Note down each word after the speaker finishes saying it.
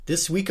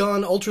This week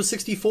on Ultra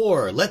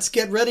 64, let's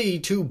get ready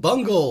to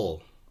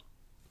bungle.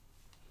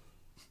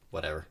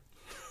 Whatever.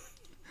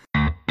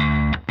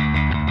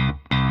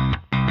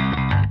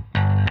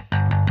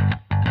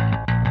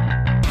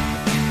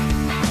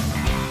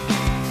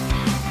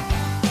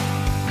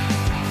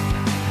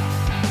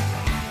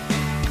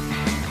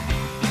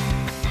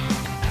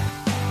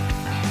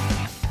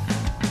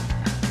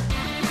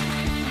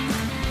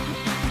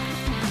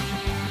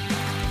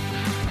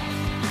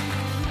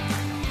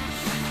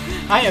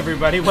 Hi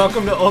everybody,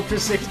 welcome to Ultra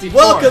 64.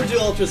 Welcome to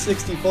Ultra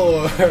 64.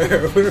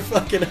 We're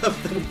fucking up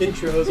the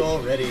intros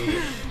already,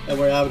 and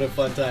we're having a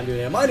fun time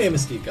doing it. My name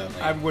is Steve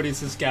Gutley. I'm Woody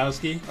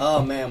Siskowski.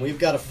 Oh man, we've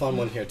got a fun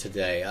one here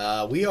today.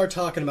 We are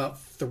talking about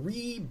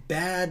 3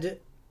 bad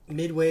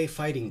Midway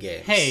fighting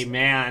games. Hey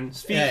man,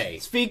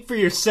 speak for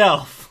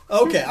yourself.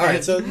 Okay,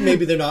 alright, so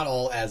maybe they're not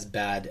all as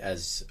bad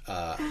as,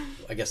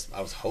 I guess I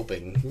was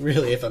hoping,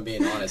 really, if I'm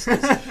being honest.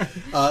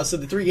 So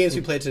the 3 games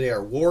we played today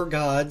are War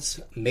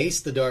Gods,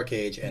 Mace the Dark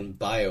Age, and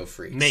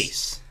Biofreaks.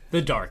 Mace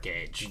the Dark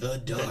Age. The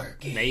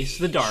Dark Age. Mace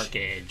the Dark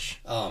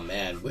Age. Oh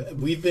man,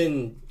 we've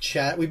been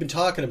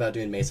talking about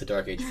doing Mace the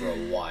Dark Age for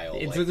a while.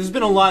 There's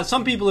been a lot.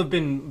 Some people have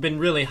been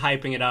really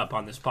hyping it up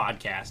on this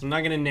podcast. I'm not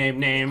going to name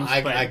names.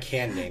 I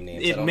can name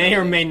names. It may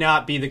or may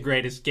not be the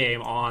greatest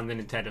game on the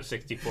Nintendo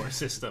 64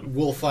 system.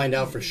 We'll find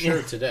out for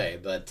sure today.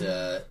 But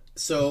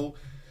so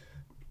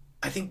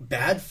I think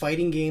bad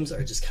fighting games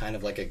are just kind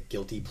of like a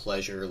guilty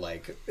pleasure.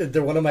 Like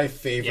they're one of my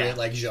favorite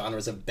like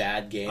genres of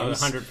bad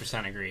games. I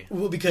 100% agree.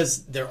 Well,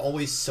 because they're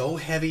always so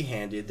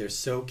heavy-handed, they're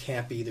so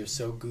campy, they're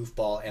so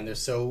goofball, and they're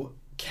so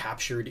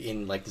captured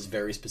in like this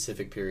very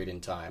specific period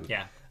in time.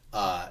 Yeah.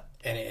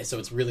 So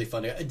it's really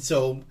fun.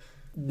 So,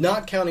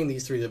 not counting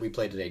these 3 that we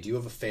played today, do you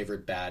have a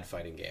favorite bad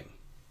fighting game?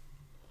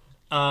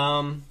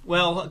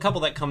 Well, a couple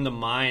that come to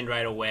mind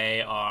right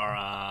away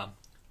are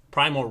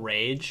Primal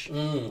Rage,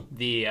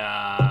 the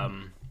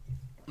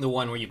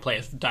one where you play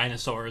as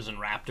dinosaurs and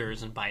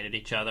raptors and bite at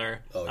each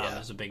other. Oh yeah,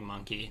 as a big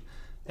monkey.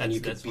 And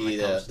you could be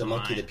the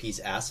monkey that pees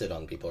acid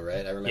on people,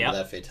 right? I remember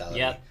that fatality.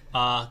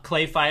 Yeah.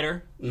 Clay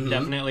Fighter,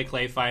 definitely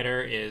Clay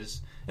Fighter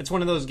is. It's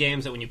one of those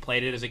games that when you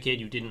played it as a kid,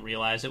 you didn't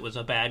realize it was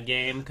a bad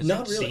game because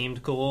it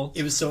seemed cool.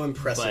 It was so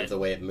impressive the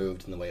way it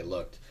moved and the way it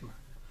looked.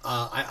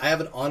 I have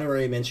an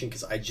honorary mention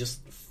because I just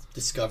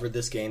discovered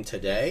this game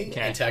today,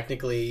 and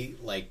technically,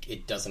 like,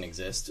 it doesn't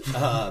exist,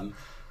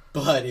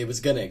 but it was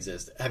gonna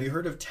exist. Have you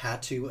heard of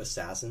Tattoo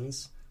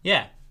Assassins?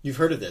 Yeah. You've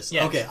heard of this?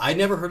 Yeah. Okay, I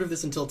never heard of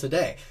this until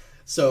today.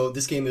 So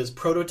this game is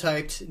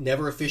prototyped,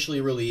 never officially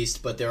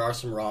released, but there are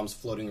some ROMs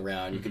floating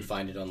around. You can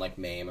find it on, like,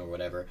 MAME or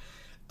whatever.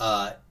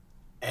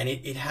 And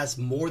it has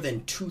more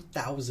than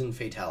 2,000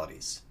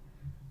 fatalities.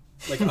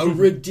 Like a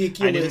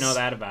ridiculous, I didn't know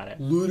that about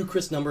it.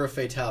 Ludicrous number of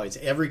fatalities.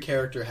 Every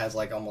character has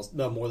like more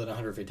than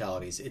 100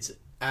 fatalities. It's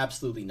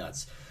absolutely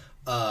nuts.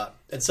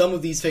 And some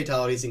of these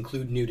fatalities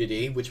include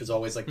nudity, which was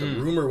always like the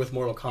rumor with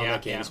Mortal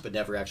Kombat games, but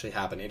never actually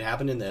happened. It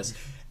happened in this,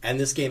 and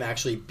this game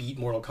actually beat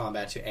Mortal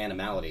Kombat to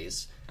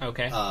animalities.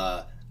 Okay.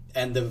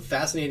 And the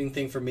fascinating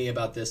thing for me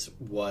about this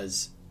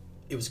was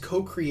it was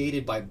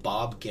co-created by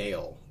Bob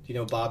Gale. Do you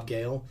know Bob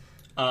Gale?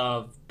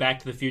 Back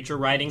to the Future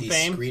writing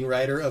fame? The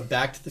screenwriter of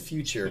Back to the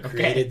Future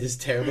created this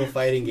terrible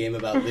fighting game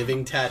about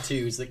living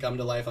tattoos that come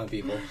to life on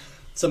people.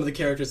 Some of the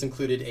characters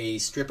included a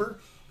stripper,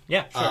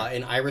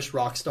 an Irish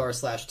rock star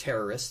 /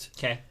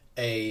 terrorist,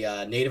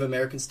 a Native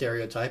American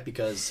stereotype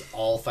because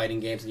all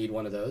fighting games need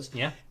one of those,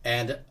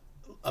 and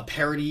a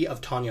parody of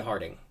Tonya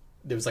Harding.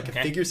 There was like a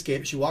figure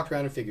skate. She walked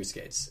around in figure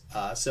skates.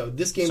 So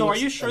this game. So are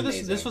you sure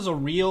this was a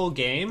real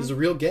game? It was a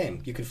real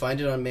game. You can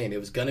find it on MAME. It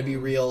was going to be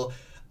real.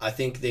 I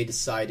think they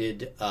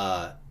decided,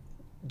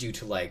 due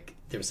to, like,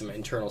 there was some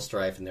internal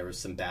strife and there was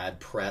some bad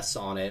press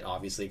on it,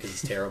 obviously, because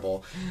it's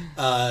terrible.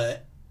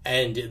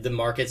 And the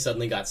market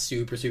suddenly got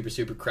super, super,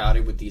 super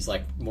crowded with these,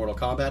 like, Mortal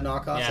Kombat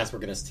knockoffs. That's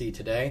what we're going to see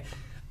today.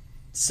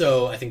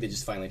 So I think they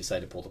just finally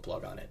decided to pull the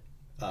plug on it.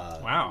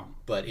 Wow.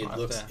 But it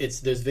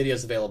there's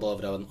videos available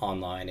of it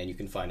online, and you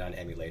can find it on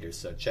emulators,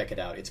 so check it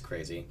out. It's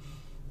crazy.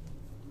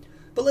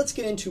 But let's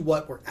get into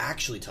what we're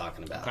actually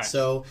talking about. Okay.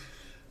 So...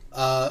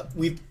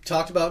 we've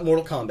talked about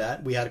Mortal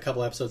Kombat. We had a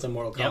couple episodes on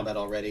Mortal Kombat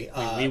already.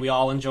 We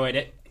all enjoyed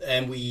it.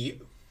 And we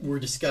were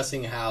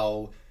discussing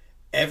how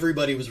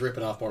everybody was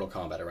ripping off Mortal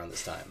Kombat around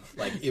this time.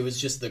 Like, it was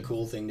just the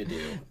cool thing to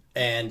do.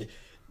 And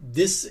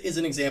this is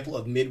an example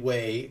of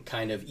Midway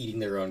kind of eating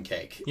their own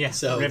cake. Yeah,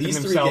 so ripping these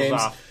 3 themselves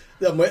games,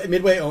 off.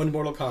 Midway owned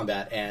Mortal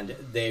Kombat, and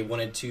they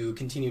wanted to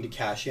continue to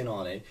cash in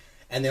on it.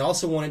 And they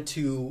also wanted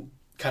to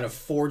kind of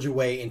forge a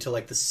way into,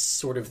 like, the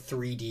sort of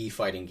 3D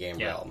fighting game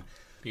realm.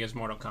 Because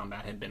Mortal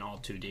Kombat had been all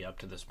 2D up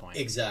to this point.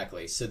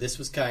 Exactly. So this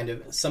was kind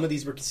of... Some of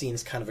these were seen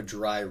as kind of a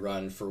dry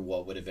run for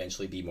what would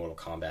eventually be Mortal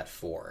Kombat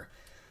 4.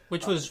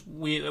 Which was...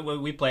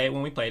 When we played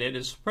it,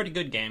 is a pretty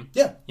good game.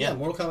 Yeah.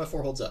 Mortal Kombat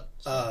 4 holds up.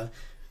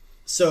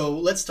 So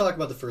let's talk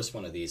about the first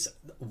one of these.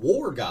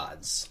 War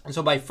Gods. And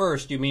so by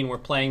first, you mean we're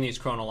playing these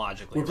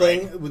chronologically, We're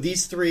playing with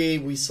these 3.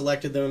 We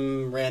selected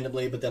them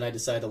randomly, but then I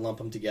decided to lump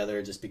them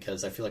together just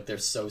because I feel like they're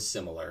so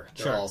similar.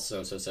 They're all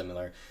so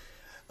similar.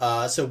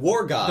 So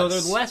War Gods. Though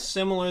they're less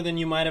similar than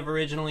you might have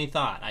originally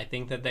thought. I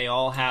think that they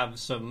all have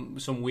some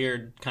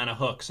weird kind of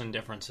hooks and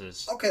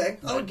differences. Okay,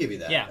 I would give you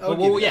that. Yeah,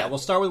 we'll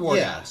start with War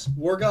Gods.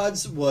 War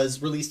Gods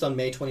was released on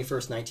May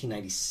 21st,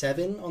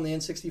 1997 on the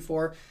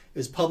N64. It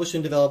was published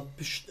and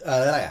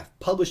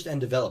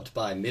developed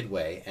by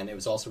Midway, and it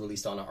was also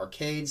released on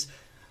arcades,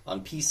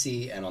 on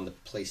PC, and on the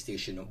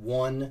PlayStation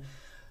 1.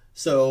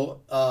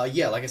 So,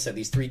 like I said,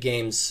 these three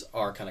games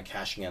are kind of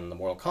cashing in on the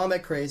Mortal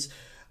Kombat craze.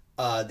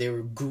 They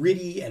were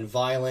gritty and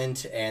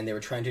violent, and they were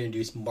trying to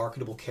introduce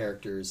marketable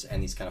characters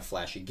and these kind of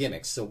flashy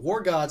gimmicks. So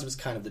War Gods was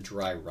kind of the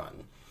dry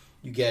run.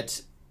 You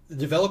get the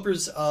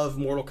developers of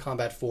Mortal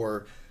Kombat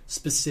 4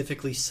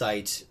 specifically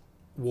cite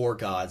War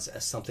Gods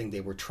as something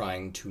they were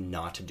trying to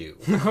not do.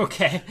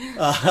 Okay.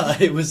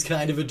 It was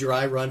kind of a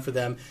dry run for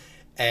them,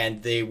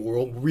 and they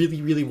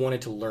really, really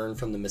wanted to learn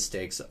from the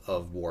mistakes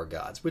of War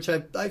Gods, which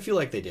I feel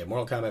like they did.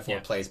 Mortal Kombat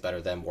 4 plays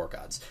better than War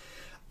Gods.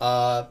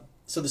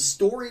 So the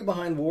story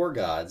behind War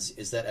Gods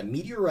is that a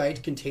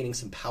meteorite containing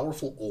some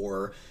powerful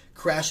ore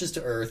crashes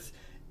to Earth,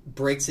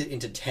 breaks it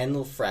into 10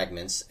 little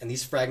fragments, and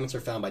these fragments are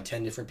found by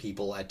 10 different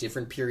people at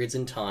different periods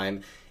in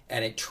time,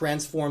 and it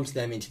transforms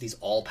them into these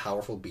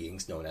all-powerful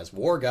beings known as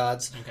War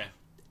Gods. Okay.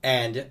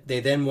 And they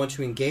then want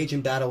to engage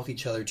in battle with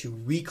each other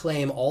to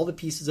reclaim all the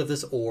pieces of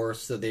this ore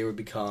so they would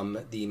become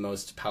the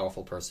most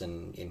powerful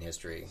person in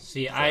history.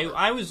 See,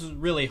 I was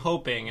really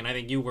hoping, and I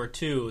think you were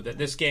too, that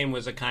this game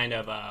was a kind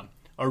of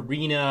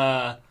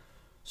arena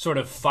sort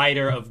of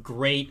fighter of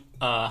great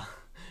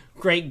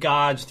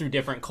gods through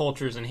different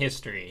cultures and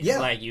history. Yeah.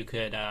 Like you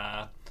could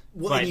and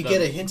you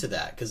get a hint of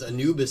that because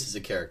Anubis is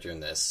a character in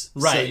this.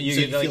 Right. So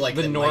you feel like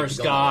the Norse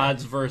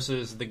gods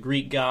versus the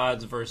Greek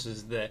gods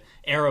versus the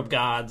Arab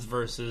gods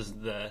versus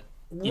the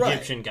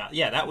Egyptian gods.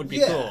 Yeah, that would be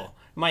cool.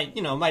 Might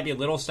be a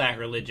little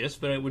sacrilegious,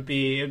 but it would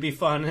be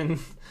fun and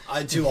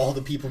to all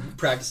the people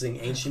practicing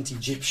ancient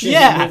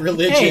Egyptian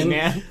religion. Hey,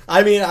 man.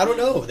 I mean, I don't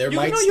know.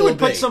 You would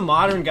put some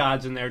modern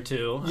gods in there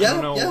too. Yeah, I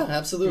don't know. Yeah,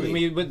 absolutely. I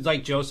mean, with,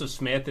 like Joseph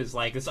Smith is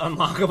like this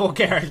unlockable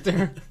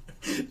character.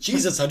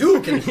 Jesus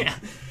Hadouken. Yeah.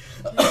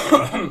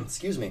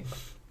 Excuse me.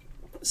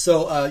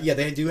 So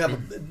they do have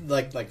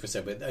like we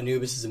said, but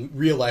Anubis is a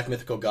real life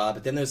mythical god,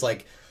 but then there's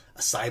like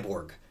a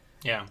cyborg.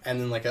 Yeah. And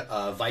then like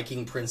a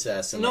Viking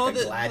princess and a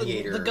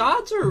gladiator. The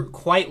gods are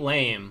quite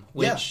lame,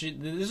 which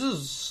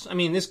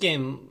this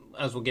game,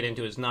 as we'll get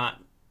into, is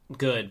not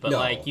good, but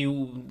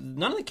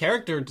none of the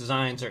character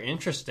designs are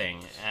interesting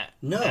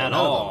at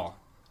all.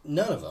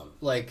 None of them.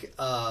 Like,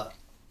 I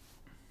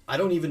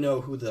don't even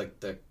know who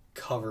the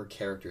cover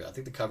character. I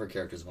think the cover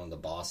character is one of the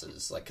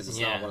bosses, like because it's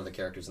not one of the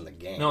characters in the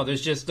game. No,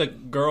 there's just a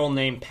girl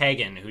named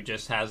Pagan who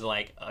just has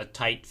like a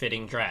tight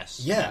fitting dress.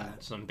 Yeah,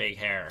 and some big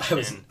hair.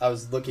 I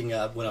was looking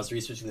up when I was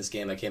researching this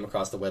game. I came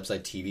across the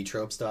website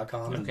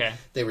tvtropes.com. Okay,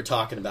 they were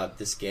talking about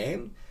this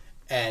game,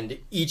 and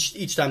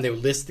each time they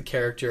would list the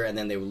character, and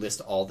then they would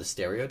list all the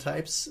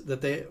stereotypes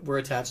that they were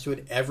attached to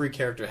it. Every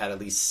character had at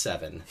least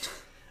 7.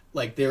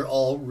 Like they're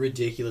all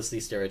ridiculously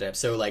stereotyped.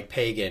 So like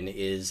Pagan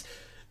is.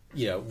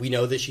 We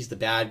know that she's the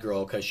bad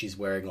girl because she's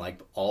wearing, like,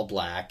 all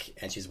black,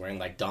 and she's wearing,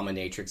 like,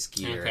 dominatrix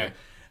gear. Okay.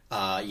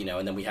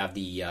 And then we have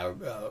the,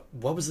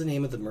 what was the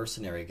name of the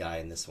mercenary guy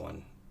in this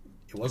one?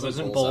 It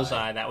wasn't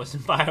Bullseye. That was in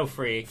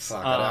BioFreak.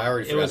 Fuck, I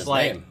already forgot his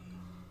name.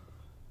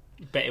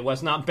 It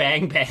was not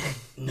Bang Bang.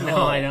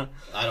 No, I don't.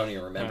 I don't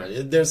even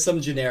remember. There's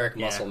some generic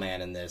muscle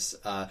man in this.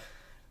 So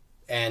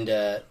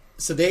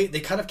they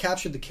kind of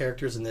captured the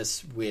characters in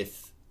this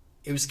with...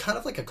 It was kind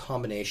of like a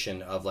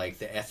combination of like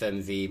the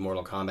FMV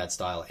Mortal Kombat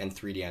style and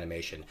 3D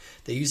animation.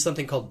 They used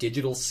something called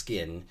digital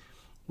skin,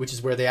 which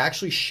is where they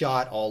actually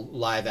shot all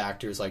live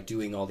actors like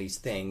doing all these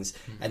things,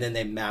 and then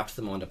they mapped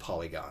them onto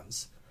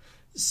polygons.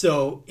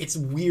 So it's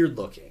weird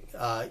looking.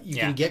 You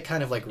can get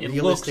kind of like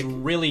realistic. It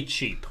looks really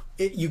cheap.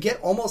 You get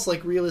almost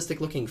like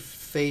realistic looking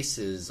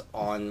faces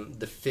on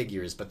the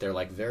figures, but they're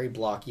like very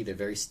blocky, they're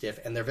very stiff,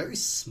 and they're very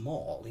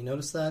small. You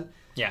notice that?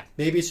 Yeah.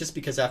 Maybe it's just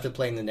because after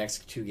playing the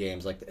next 2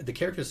 games, like the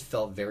characters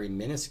felt very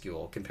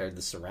minuscule compared to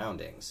the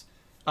surroundings.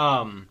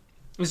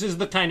 This is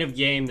the kind of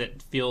game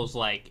that feels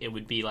like it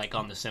would be like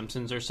on The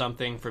Simpsons or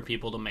something for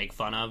people to make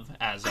fun of.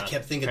 I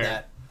kept thinking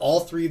that. All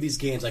 3 of these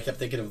games, I kept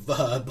thinking of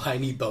Buy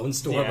Me Bone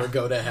Storm or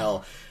Go to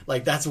Hell.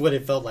 Like, that's what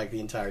it felt like the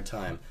entire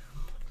time.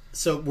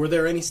 So, were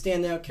there any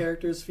standout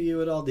characters for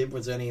you at all?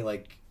 Was there any,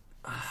 like...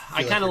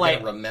 I kind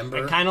of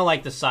remember. I kind of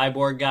like the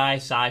cyborg guy,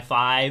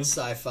 Sci-5.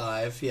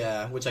 Sci-5,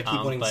 yeah. Which I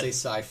keep wanting to say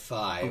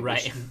Sci-Fi.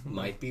 Right. Which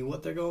might be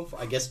what they're going for.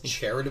 I guess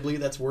charitably,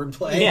 that's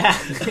wordplay. Yeah,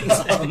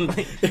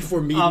 exactly. If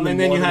we're meeting and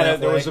then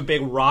there was a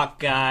big rock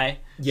guy.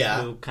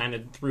 Yeah. Who kind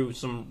of threw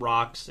some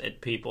rocks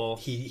at people.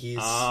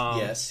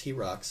 Yes, he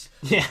rocks.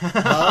 Yeah.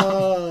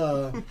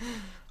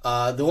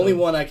 The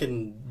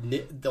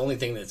only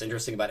thing that's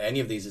interesting about any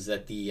of these is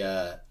that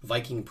the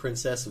Viking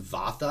princess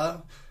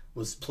Vatha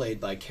was played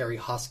by Carrie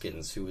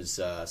Hoskins, who was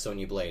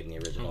Sonya Blade in the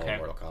original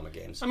Mortal Kombat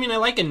games. I mean, I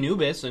like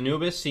Anubis.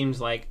 Anubis seems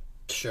like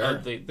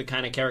the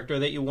kind of character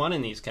that you want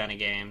in these kind of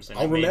games. And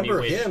I'll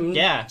remember him,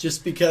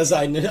 just because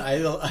I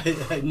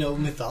know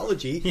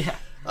mythology.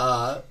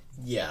 Yeah.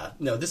 Yeah,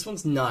 no, this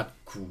one's not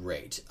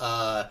great.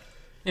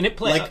 And it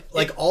plays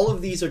like all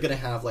of these are going to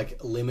have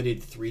like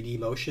limited 3D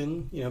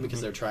motion, you know,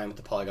 because they're trying with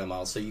the polygon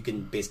models, so you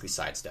can basically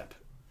sidestep.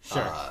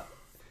 Sure.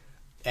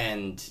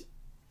 And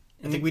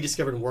I think we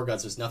discovered in War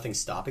Gods there's nothing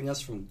stopping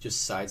us from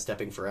just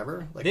sidestepping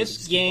forever. Like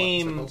this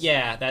game,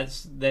 yeah,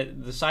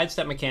 the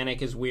sidestep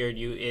mechanic is weird.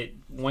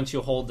 Once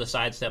you hold the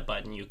sidestep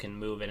button, you can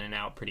move in and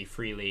out pretty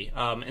freely.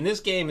 And this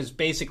game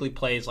basically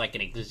plays like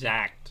an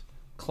exact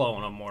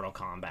clone of Mortal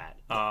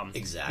Kombat.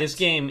 Exactly. This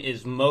game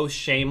is most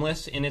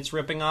shameless in its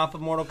ripping off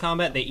of Mortal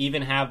Kombat. They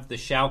even have the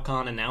Shao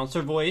Kahn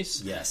announcer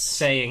voice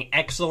saying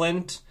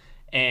excellent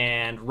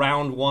and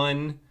round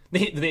one.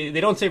 They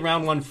don't say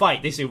round one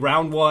fight. They say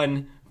round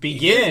one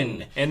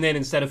begin. And then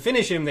instead of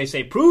finish him, they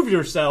say prove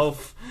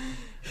yourself.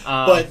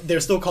 But they're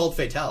still called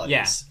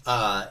fatalities. Yeah.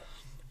 I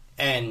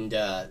mean,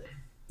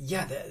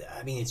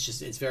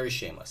 it's very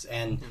shameless.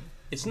 And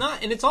it's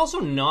not, and it's also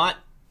not.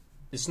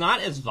 It's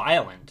not as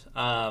violent.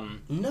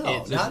 No,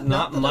 it's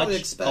not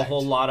much. A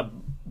whole lot of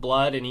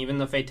blood, and even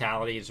the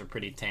fatalities are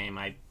pretty tame.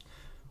 I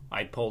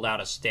pulled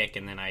out a stick,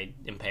 and then I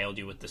impaled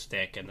you with the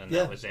stick, and then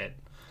that was it.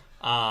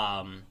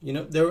 You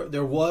know,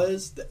 there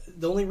was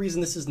the only reason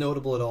this is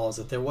notable at all is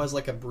that there was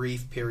like a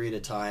brief period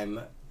of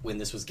time when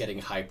this was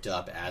getting hyped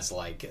up as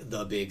like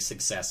the big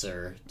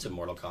successor to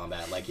Mortal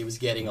Kombat. Like it was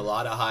getting a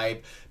lot of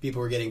hype.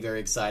 People were getting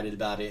very excited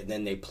about it, and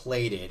then they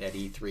played it at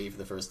E3 for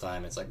the first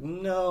time. It's like,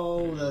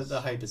 no,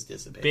 the hype is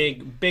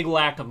dissipated. Big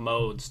lack of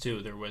modes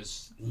too. There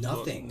was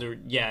nothing. You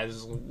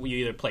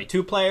either play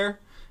 2-player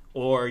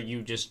or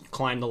you just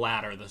climb the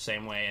ladder the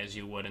same way as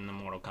you would in the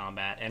Mortal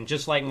Kombat. And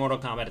just like Mortal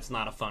Kombat, it's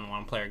not a fun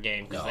one-player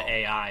game because the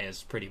AI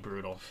is pretty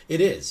brutal. It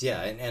is,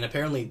 yeah. And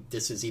apparently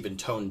this is even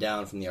toned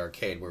down from the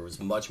arcade where it was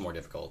much more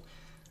difficult.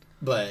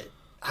 But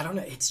I don't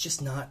know, it's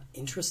just not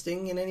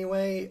interesting in any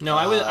way. No,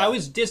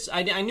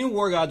 I knew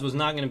War Gods was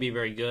not going to be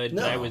very good,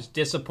 but I was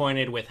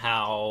disappointed with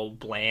how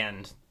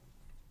bland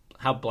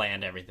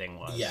everything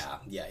was. Yeah,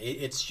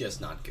 it's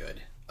just not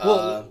good.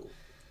 Well,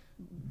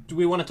 do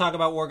we want to talk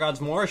about War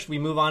Gods more, or should we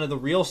move on to the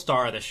real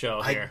star of the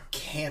show here? I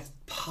can't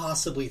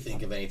possibly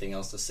think of anything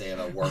else to say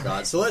about War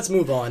Gods, so let's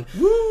move on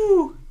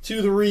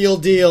to the real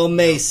deal,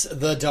 Mace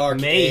the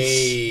Dark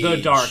Age. Mace the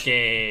Dark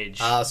Age.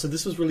 So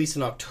this was released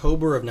in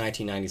October of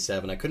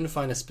 1997. I couldn't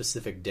find a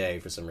specific day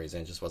for some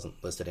reason. It just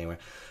wasn't listed anywhere.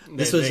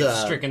 They've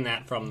stricken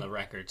that from the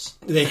records.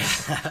 They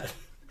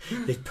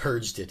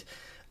purged it.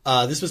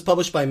 This was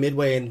published by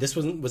Midway, and this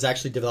one was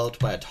actually developed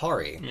by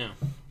Atari. Yeah.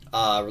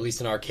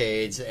 Released in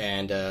arcades,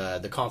 and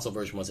the console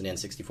version was an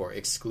N64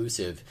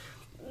 exclusive.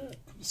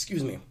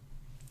 Excuse me.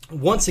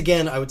 Once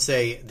again, I would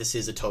say this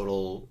is a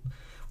total...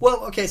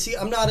 Well, okay, see,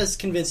 I'm not as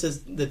convinced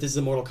that this is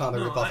a Mortal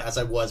Kombat ripoff as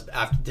I was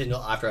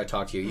after I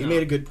talked to you. You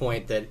made a good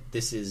point that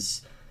this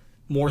is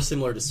more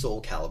similar to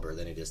Soul Calibur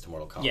than it is to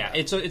Mortal Kombat. Yeah,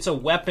 it's a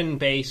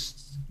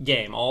weapon-based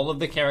game. All of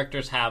the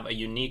characters have a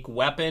unique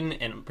weapon,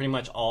 and pretty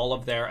much all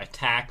of their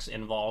attacks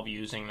involve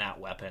using that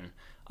weapon.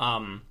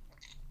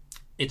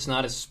 It's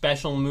not as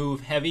special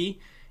move heavy,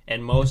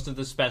 and most of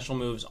the special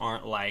moves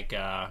aren't like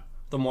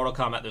the Mortal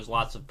Kombat. There's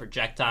lots of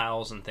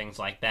projectiles and things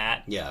like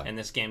that. Yeah. And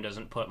this game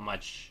doesn't put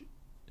much...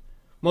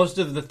 Most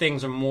of the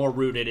things are more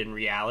rooted in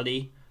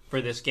reality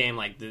for this game.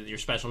 Like your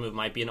special move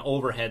might be an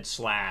overhead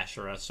slash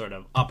or a sort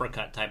of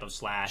uppercut type of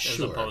slash, as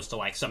opposed to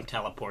like some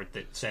teleport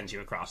that sends you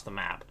across the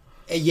map.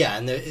 Yeah,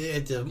 and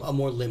it's a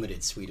more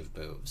limited suite of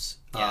moves.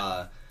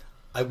 Yeah.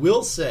 I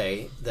will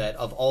say that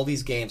of all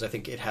these games, I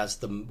think it has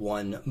the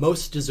one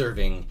most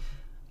deserving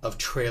of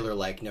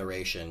trailer-like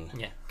narration,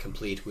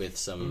 complete with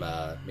some,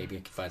 maybe I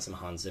can find some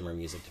Hans Zimmer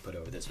music to put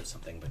over this or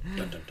something.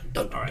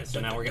 But all right, so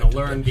now we're going to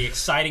learn the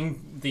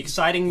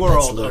exciting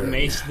world of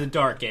Mace the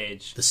Dark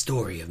Age. The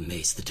story of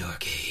Mace the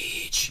Dark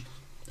Age.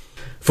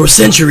 For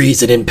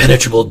centuries, an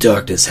impenetrable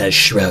darkness has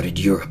shrouded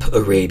Europe,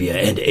 Arabia,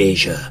 and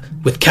Asia,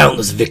 with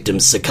countless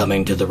victims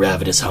succumbing to the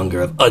ravenous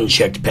hunger of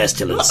unchecked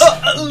pestilence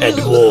and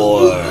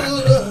war.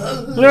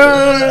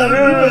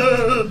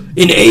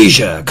 In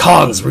Asia,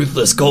 Khan's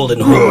ruthless Golden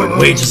Horde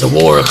wages a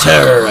war of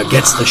terror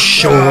against the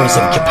shores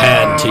of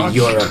Japan to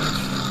Europe.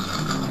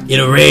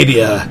 In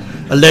Arabia,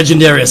 a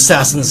legendary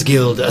assassins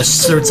guild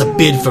asserts a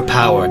bid for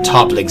power,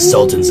 toppling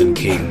sultans and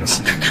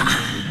kings.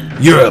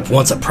 Europe,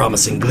 once a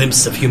promising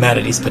glimpse of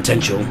humanity's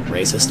potential,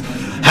 racist,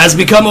 has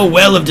become a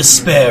well of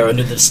despair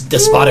under the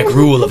despotic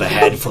rule of a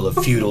handful of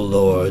feudal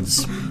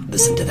lords.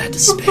 Listen to that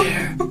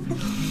despair.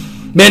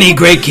 Many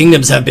great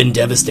kingdoms have been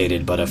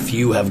devastated, but a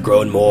few have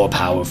grown more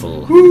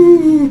powerful.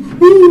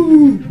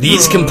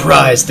 These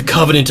comprise the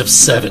Covenant of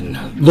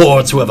Seven,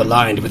 lords who have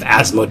aligned with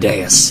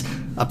Asmodeus,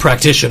 a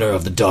practitioner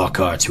of the dark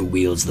arts who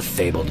wields the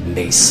fabled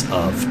Mace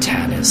of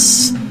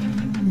Tanis.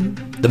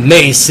 The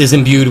mace is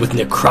imbued with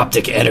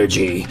necroptic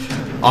energy,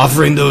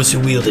 offering those who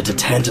wield it a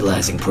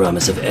tantalizing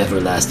promise of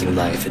everlasting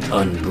life and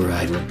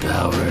unbridled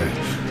power.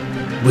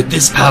 With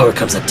this power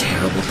comes a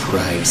terrible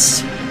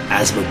price.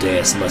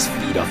 Asmodeus must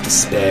feed off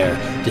despair,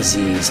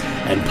 disease,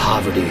 and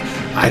poverty.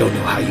 I don't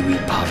know how you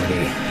eat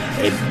poverty.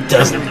 It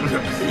doesn't...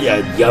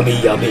 Yeah,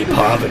 yummy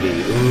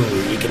poverty.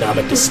 Ooh,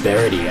 economic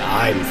disparity.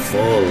 I'm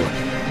full.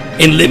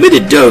 In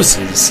limited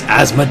doses,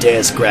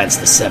 Asmodeus grants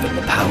the Seven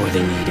the power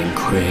they need and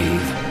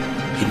crave.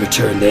 In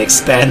return, they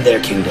expand their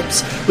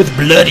kingdoms with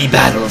bloody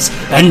battles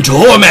and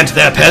torment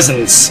their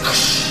peasants.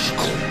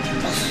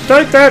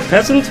 Take that,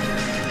 peasant!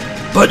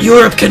 But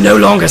Europe can no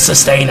longer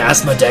sustain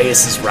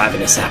Asmodeus'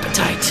 ravenous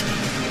appetite.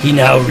 He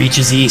now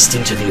reaches east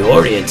into the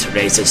Orient,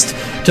 racist,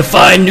 to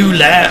find new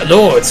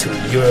lords who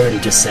yearn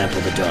to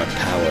sample the dark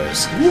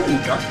powers. Ooh,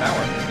 dark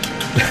power.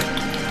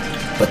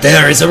 But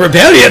there is a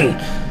rebellion!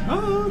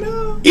 Oh,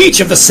 no. Each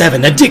of the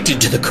Seven, addicted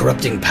to the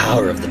corrupting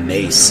power of the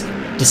mace,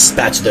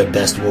 dispatch their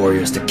best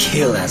warriors to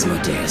kill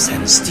Asmodeus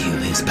and steal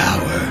his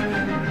power.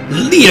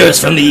 Leaders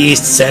from the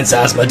east sense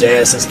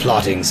Asmodeus'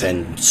 plottings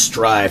and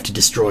strive to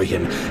destroy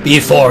him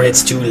before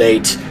it's too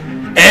late.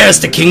 Heirs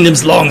to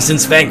kingdoms long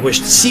since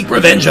vanquished seek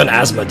revenge on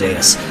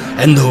Asmodeus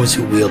and those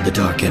who wield the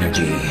dark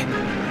energy.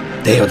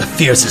 They are the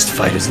fiercest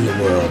fighters in the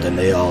world, and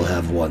they all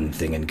have one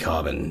thing in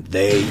common.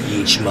 They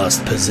each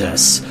must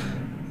possess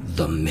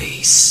the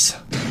mace.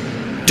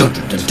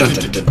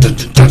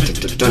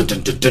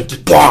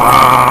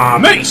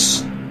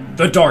 Mace!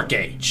 The Dark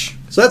Age.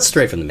 So that's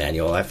straight from the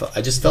manual.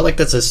 I just felt like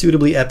that's a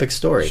suitably epic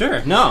story.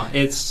 Sure. No,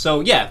 it's so,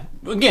 yeah.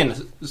 Again,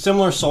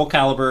 similar Soul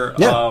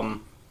Calibur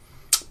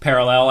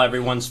parallel.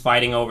 Everyone's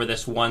fighting over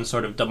this one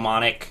sort of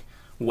demonic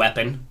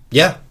weapon.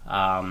 Yeah.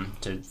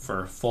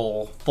 For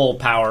full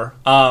power.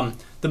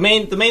 The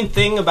main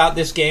thing about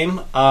this game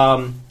is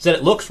that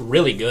it looks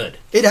really good.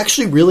 It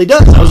actually really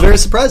does. I was very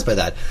surprised by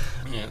that.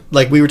 Yeah.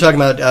 Like, we were talking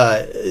about,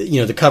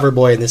 the cover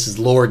boy, and this is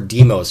Lord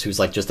Demos, who's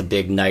like just a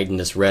big knight in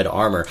this red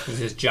armor. With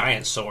his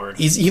giant sword.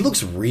 He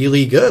looks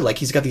really good. Like,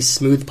 he's got these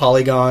smooth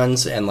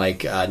polygons and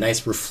like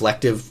nice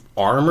reflective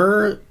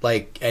armor.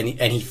 Like, and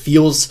he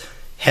feels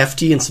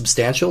hefty and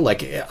substantial.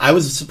 Like, I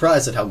was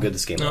surprised at how good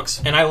this game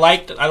looks. And I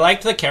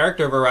liked the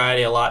character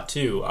variety a lot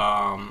too.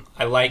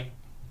 I like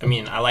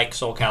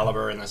Soul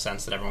Calibur in the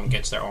sense that everyone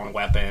gets their own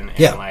weapon.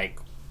 And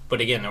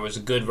but again, there was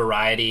a good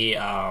variety.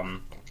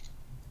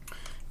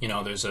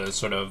 There's a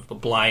sort of a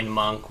blind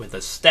monk with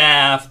a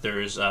staff.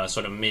 There's a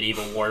sort of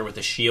medieval warrior with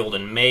a shield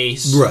and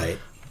mace. Right.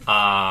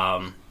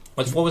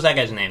 What was that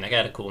guy's name? That guy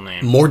had a cool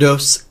name.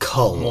 Mordos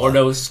Kull.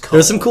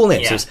 There's some cool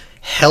names. Yeah. There's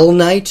Hell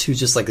Knight, who's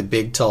just like the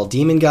big, tall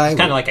demon guy. He's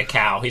kind of like a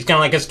cow. He's kind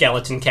of like a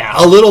skeleton cow.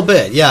 A little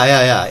bit.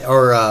 Yeah.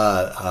 Or,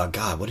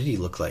 God, what did he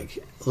look like?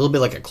 A little bit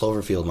like a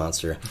Cloverfield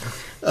monster.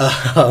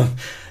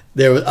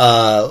 There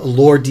was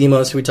Lord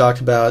Demos, who we talked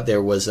about.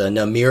 There was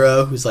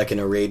Namira, who's like an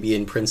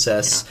Arabian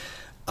princess. Yeah.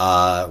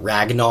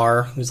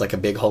 Ragnar, who's like a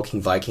big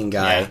hulking Viking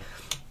guy.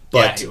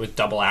 But with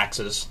double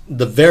axes.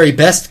 The very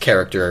best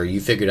character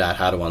you figured out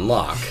how to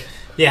unlock.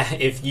 Yeah,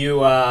 if you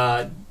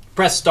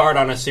press start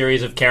on a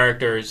series of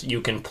characters,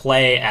 you can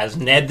play as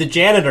Ned the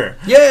Janitor.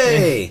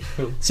 Yay!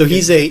 So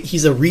he's a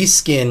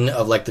reskin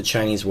of like the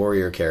Chinese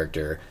warrior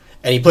character.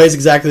 And he plays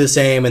exactly the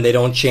same, and they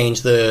don't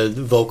change the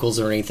vocals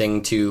or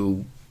anything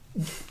to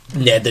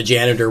Ned the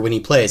Janitor when he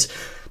plays.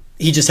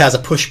 He just has a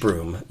push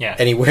broom. Yeah.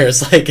 And he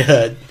wears like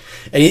a...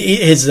 And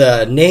his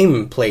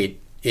nameplate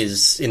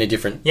is in a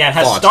different it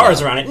has font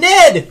stars now. around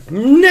it.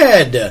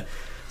 Ned!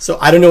 So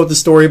I don't know what the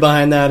story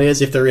behind that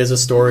is, if there is a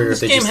story, or if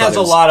they just thought it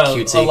was cutesy.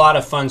 This game has a lot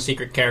of fun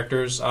secret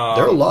characters. There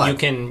are a lot.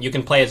 You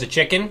can play as a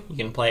chicken. You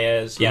can play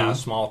as a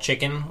small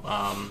chicken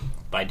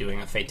by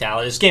doing a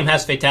fatality. This game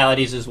has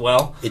fatalities as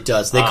well. It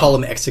does. They call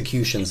them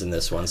executions in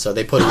this one, so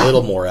they put a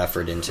little more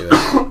effort into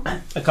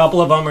it. A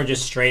couple of them are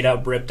just straight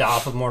up ripped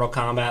off of Mortal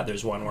Kombat.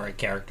 There's one where a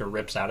character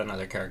rips out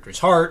another character's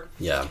heart.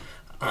 Yeah.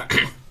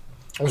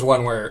 There's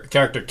one where a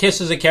character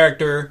kisses a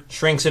character,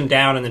 shrinks him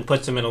down, and then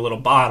puts him in a little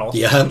bottle.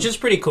 Yeah. Which is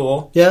pretty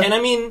cool. Yeah. And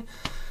I mean,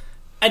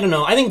 I don't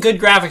know. I think good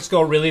graphics go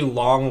a really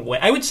long way.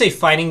 I would say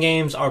fighting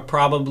games are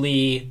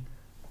probably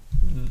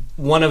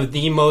one of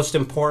the most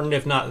important,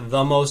 if not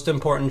the most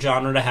important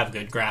genre to have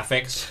good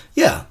graphics.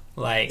 Yeah.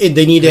 Like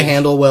they need to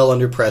handle well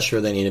under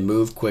pressure. They need to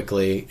move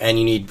quickly, and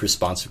you need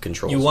responsive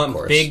controls. You want of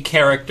course. Big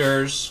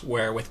characters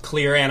with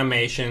clear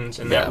animations,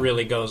 and that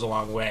really goes a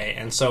long way.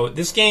 And so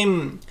this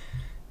game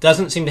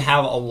doesn't seem to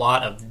have a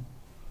lot of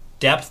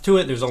depth to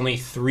it. There's only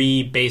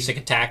 3 basic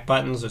attack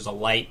buttons. There's a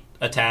light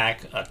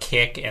attack, a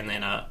kick, and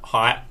then a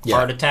hard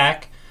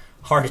attack.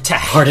 Heart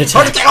attack. Oh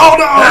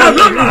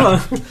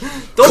no!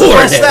 Don't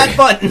press that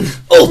button.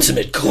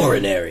 Ultimate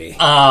coronary.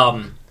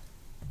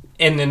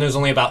 And then there's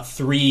only about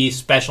 3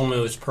 special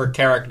moves per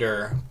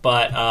character.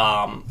 But,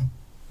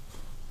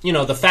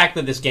 the fact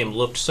that this game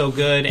looked so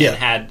good and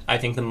had, I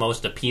think, the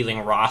most appealing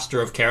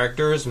roster of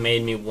characters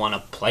made me want to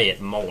play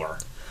it more.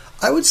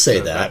 I would say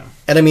that.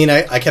 And, I mean,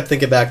 I kept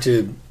thinking back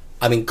to,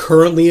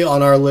 currently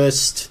on our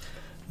list,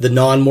 the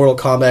non-Mortal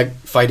Kombat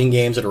fighting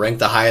games that are ranked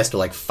the highest are,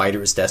 like,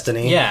 Fighter's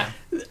Destiny. Yeah.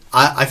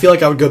 I feel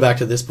like I would go back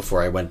to this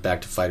before I went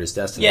back to Fighter's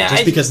Destiny. Yeah,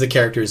 just because the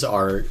characters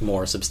are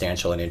more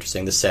substantial and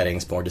interesting. The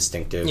setting's more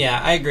distinctive. Yeah,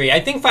 I agree.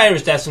 I think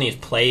Fighter's Destiny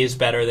plays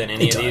better than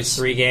any of these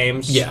 3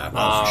 games. Yeah,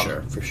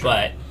 for sure.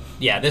 But,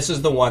 yeah, this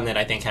is the one that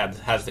I think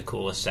has the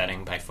coolest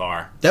setting by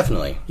far.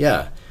 Definitely,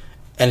 yeah.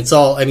 And it's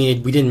all, we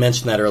didn't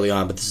mention that early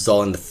on, but this is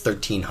all in the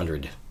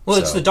 1300 Well,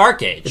 it's the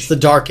Dark Age. It's the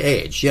Dark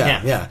Age,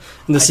 yeah.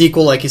 And the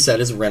sequel, like you said,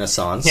 is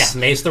Renaissance. Yeah,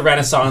 Mace the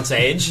Renaissance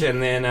Age,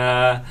 and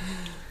then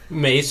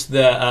Mace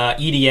the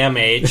EDM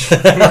Age.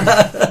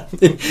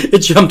 It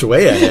jumped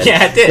way ahead.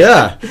 Yeah, it did.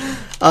 Yeah.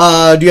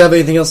 Do you have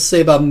anything else to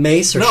say about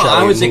Mace? Or no,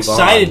 I was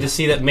excited to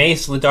see that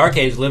Mace the Dark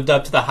Age lived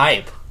up to the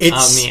hype.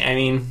 I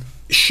mean,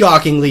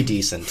 shockingly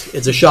decent.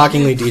 It's a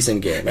shockingly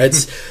decent game.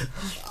 It's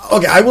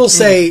okay. I will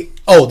say.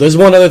 Oh, there's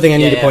one other thing I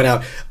need to point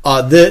out.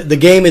 The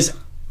game is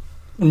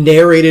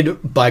narrated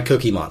by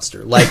Cookie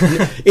Monster. Like,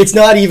 it's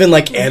not even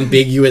like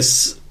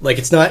ambiguous. Like,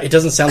 it's not. It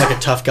doesn't sound like a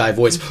tough guy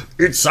voice.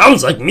 It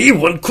sounds like me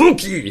one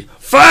cookie.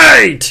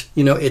 Fight.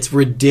 You know, it's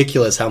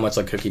ridiculous how much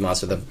like Cookie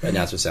Monster the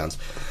announcer sounds.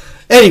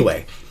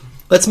 Anyway,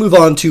 let's move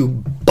on to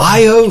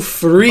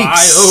BioFreaks.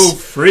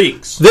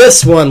 BioFreaks.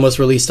 This one was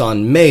released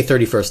on May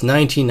 31st,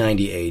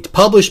 1998.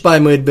 Published by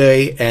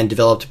Midway and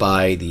developed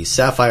by the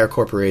Sapphire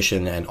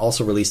Corporation, and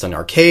also released on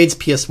arcades,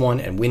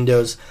 PS1, and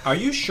Windows. Are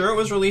you sure it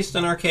was released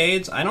on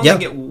arcades? I don't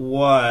think it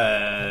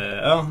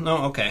was. Oh,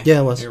 no, okay. Yeah,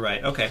 it was. You're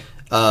right, okay.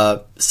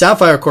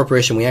 Sapphire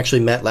Corporation, we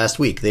actually met last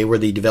week. They were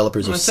the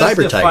developers of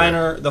Cyber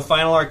Tiger. The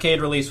final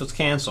arcade release was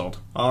canceled.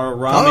 Our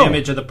raw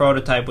image of the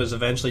prototype was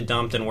eventually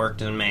dumped and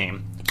worked in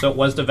MAME. So it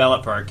was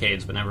developed for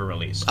arcades, but never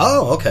released.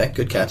 Oh, okay.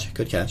 Good catch.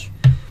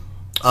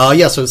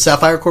 So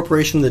Sapphire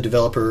Corporation, the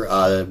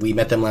developer, we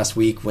met them last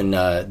week when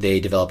they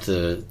developed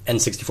the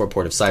N64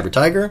 port of Cyber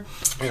Tiger.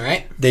 All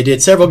right. They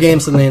did several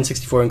games on the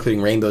N64,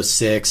 including Rainbow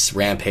Six,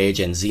 Rampage,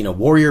 and Xena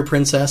Warrior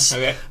Princess.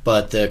 Okay.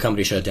 But the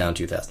company shut down in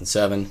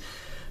 2007.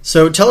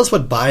 So tell us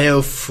what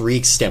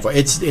BioFreaks stand for.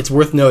 It's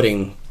worth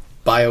noting,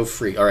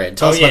 BioFreak. All right,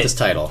 tell us about this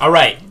title. All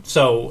right,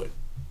 so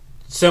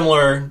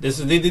similar.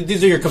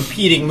 These are your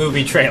competing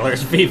movie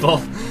trailers, people.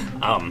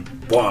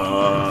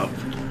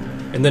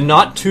 In the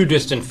not too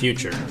distant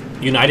future,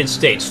 the United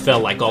States fell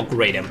like all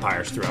great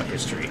empires throughout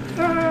history.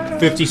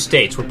 50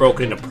 states were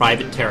broken into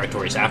private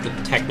territories after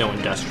the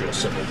techno-industrial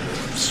civil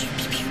wars.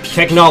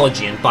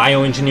 Technology and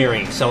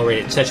bioengineering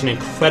accelerated at such an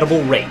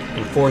incredible rate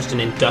and forced an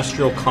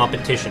industrial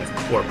competition of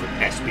corporate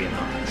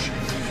espionage.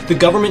 The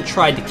government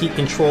tried to keep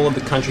control of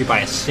the country by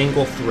a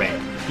single thread.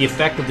 The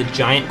effect of the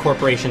giant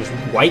corporations'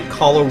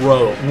 white-collar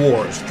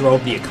wars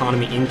drove the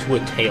economy into a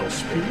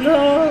tailspin.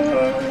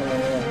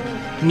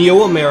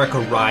 Neo-America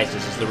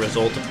rises as the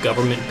result of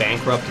government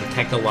bankrupt and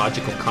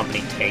technological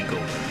company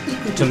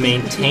takeover. To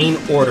maintain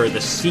order,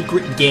 the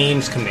Secret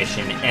Games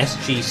Commission,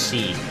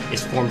 SGC,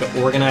 is formed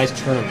to organize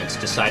tournaments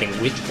deciding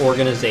which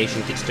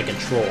organization gets to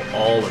control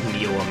all of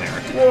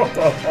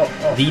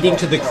Neo-America, leading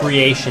to the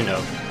creation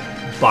of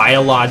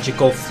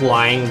biological,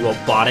 flying,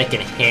 robotic,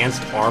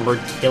 enhanced, armored,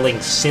 killing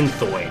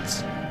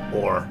synthoids,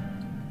 or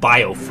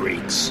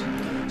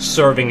BioFreaks,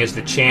 serving as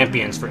the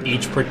champions for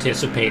each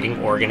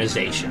participating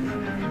organization.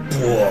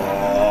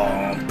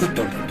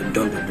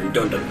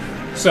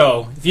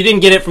 So, if you didn't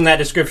get it from that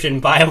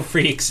description,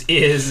 BioFreaks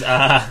is...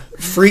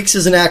 Freaks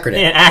is an acronym.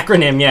 An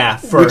acronym,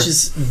 yeah. Which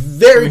is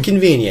very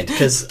convenient,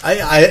 because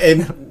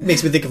it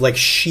makes me think of, like,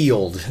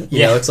 S.H.I.E.L.D.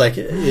 You know, it's like,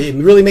 it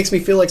really makes me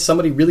feel like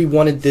somebody really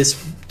wanted this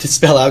to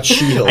spell out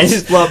S.H.I.E.L.D. I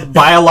just love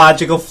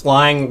biological,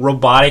 flying,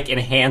 robotic,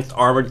 enhanced,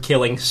 armored,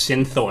 killing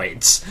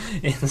synthoids.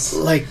 It's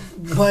like,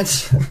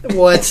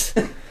 what?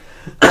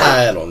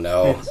 I don't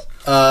know.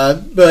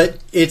 But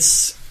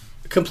it's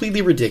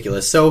completely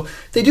ridiculous. So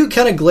they do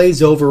kind of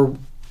glaze over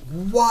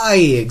why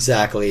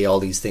exactly all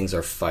these things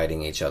are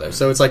fighting each other.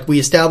 So it's like we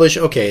establish,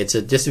 okay, it's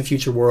a distant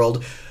future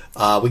world.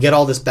 We get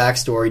all this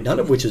backstory, none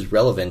of which is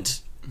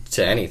relevant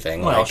to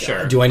anything. Well, like,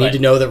 sure. Do I need to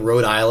know that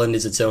Rhode Island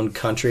is its own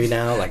country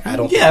now? Like, I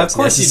don't think of it's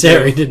course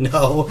necessary to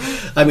know.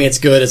 I mean, it's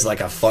good as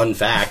like a fun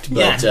fact,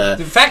 but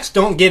the facts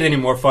don't get any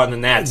more fun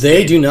than that.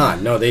 They do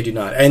not. No, they do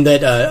not. And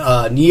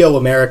that Neo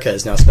America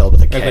is now spelled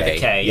with a K. With a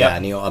K, yeah.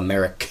 Neo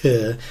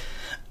America.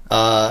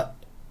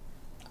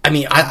 I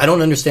mean, I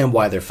don't understand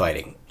why they're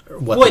fighting.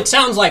 It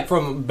sounds like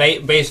from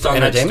based on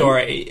that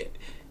story.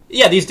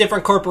 Yeah, these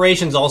different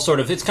corporations all sort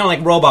of... It's kind of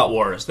like Robot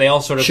Wars. They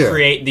all sort of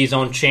create these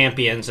own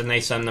champions, and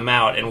they send them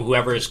out, and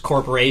whoever's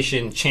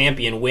corporation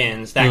champion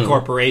wins, that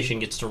corporation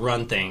gets to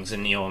run things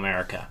in Neo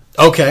America.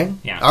 Okay.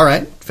 Yeah. All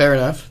right. Fair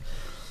enough.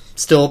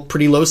 Still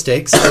pretty low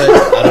stakes, but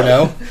I don't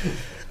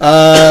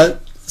know.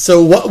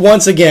 So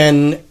once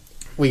again,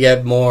 we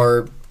get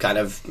more kind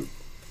of...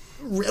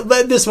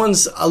 This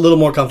one's a little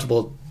more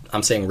comfortable...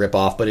 I'm saying rip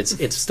off, but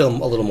it's still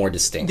a little more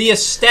distinct. The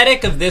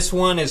aesthetic of this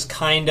one is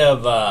kind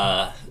of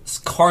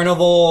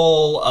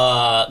carnival,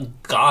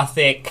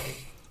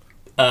 gothic,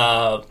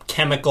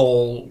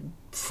 chemical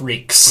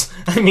freaks.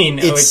 I mean,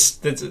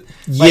 it's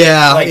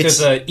like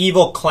there's an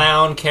evil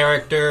clown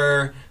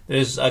character.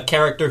 There's a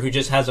character who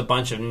just has a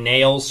bunch of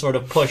nails sort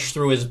of pushed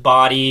through his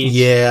body.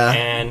 Yeah.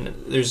 And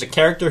there's a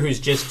character who's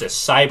just a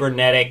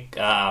cybernetic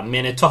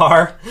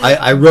minotaur.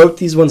 I wrote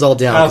these ones all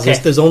down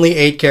because there's only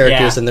 8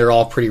 characters and they're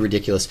all pretty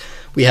ridiculous.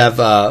 We have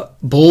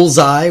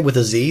Bullseye with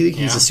a Z.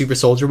 He's a super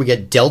soldier. We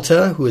get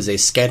Delta, who is a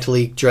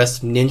scantily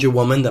dressed ninja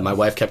woman that my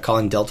wife kept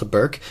calling Delta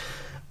Burke.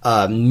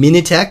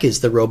 Minitech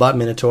is the robot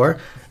Minotaur.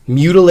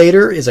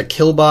 Mutilator is a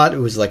killbot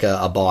who is like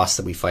a boss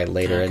that we fight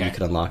later and you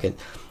can unlock it.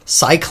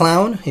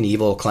 Cyclown, an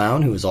evil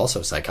clown who is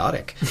also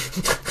psychotic.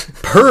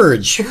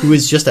 Purge, who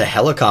is just a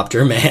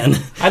helicopter man.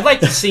 I'd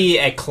like to see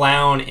a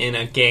clown in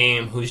a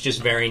game who's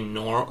just very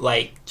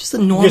just a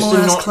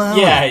normal-ass clown.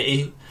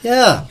 Yeah.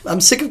 Yeah,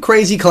 I'm sick of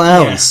crazy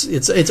clowns. Yeah.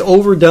 It's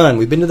overdone.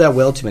 We've been to that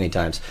well too many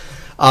times.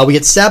 We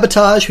get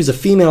Sabotage, who's a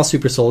female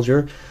super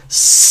soldier.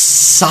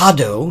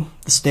 Sado,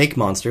 the snake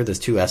monster. There's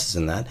 2 S's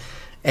in that.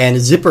 And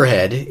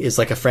Zipperhead is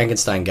like a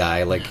Frankenstein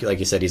guy. Like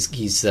you said,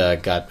 he's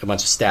got a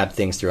bunch of stab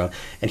things through him.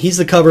 And he's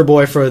the cover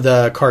boy for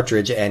the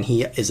cartridge, and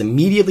he is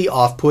immediately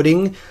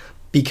off-putting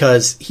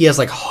because he has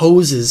like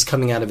hoses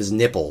coming out of his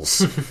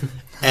nipples.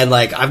 And,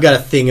 like, I've got a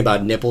thing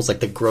about nipples,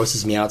 like, that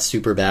grosses me out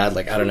super bad.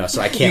 Like, I don't know,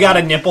 so I can't... You got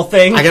a nipple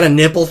thing? I got a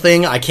nipple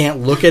thing. I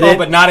can't look at it. Oh,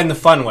 but not in the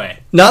fun way.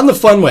 Not in the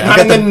fun way. Not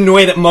in the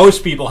way that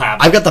most people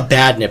have it. I've got the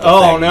bad nipple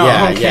thing. Oh, no,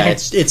 yeah, okay. Yeah,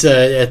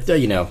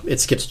 it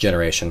skips a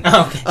generation.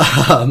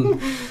 Okay.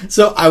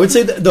 So I would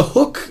say that the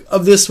hook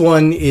of this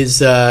one is,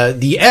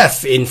 the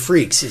F in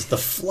Freaks, is the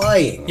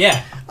flying.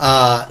 Yeah.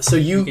 So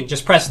you can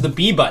just press the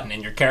B button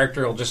and your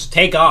character will just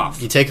take off.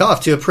 You take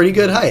off to a pretty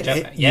good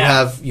height. You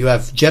have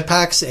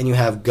jetpacks and you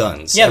have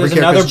guns. Yeah, there's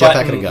another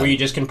button where you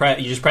just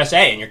press A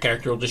and your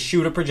character will just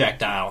shoot a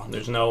projectile.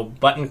 There's no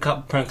button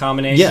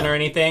combination or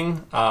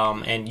anything,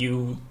 and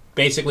you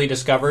basically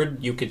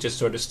discovered you could just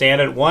sort of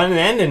stand at one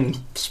end and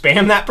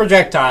spam that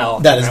projectile.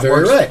 That is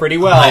very right. Pretty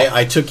well.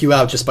 I took you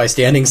out just by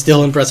standing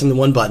still and pressing the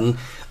one button.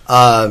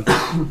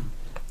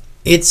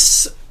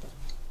 It's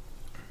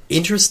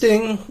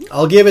interesting.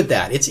 I'll give it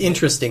that. It's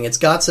interesting. It's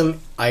got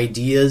some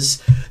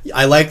ideas.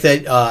 I like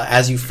that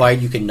as you fight,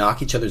 you can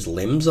knock each other's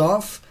limbs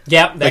off.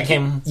 Yeah,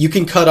 You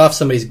can cut off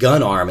somebody's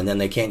gun arm, and then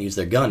they can't use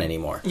their gun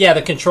anymore. Yeah,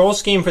 the control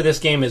scheme for this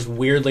game is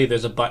weirdly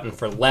there's a button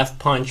for left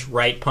punch,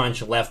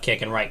 left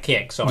kick, and right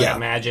kick. So I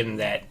imagine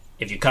that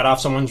if you cut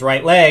off someone's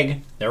right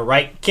leg, their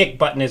right kick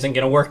button isn't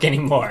going to work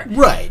anymore.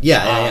 Right,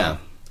 yeah.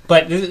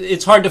 But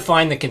it's hard to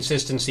find the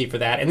consistency for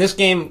that. And this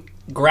game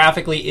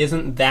graphically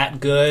isn't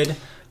that good.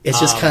 It's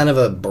just kind of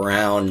a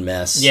brown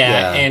mess.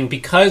 Yeah, and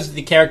because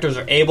the characters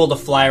are able to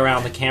fly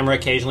around, the camera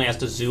occasionally has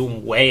to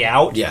zoom way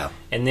out. Yeah.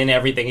 And then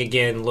everything,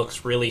 again,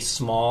 looks really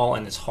small,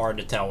 and it's hard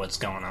to tell what's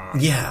going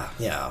on. Yeah.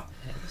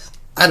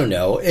 I don't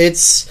know.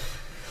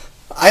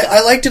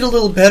 I liked it a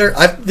little better.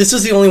 This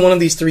is the only one of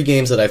these 3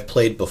 games that I've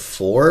played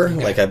before.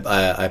 Okay. Like,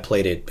 I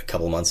played it a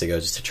couple months ago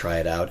just to try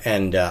it out.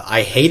 And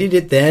I hated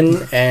it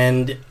then,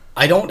 and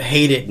I don't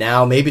hate it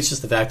now. Maybe it's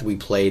just the fact that we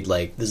played,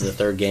 like, this is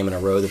the 3rd game in a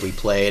row that we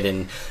played,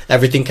 and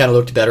everything kind of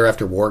looked better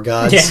after War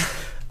Gods.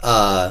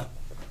 Yeah.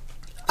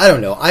 I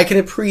don't know. I can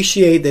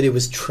appreciate that it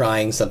was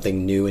trying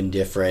something new and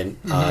different,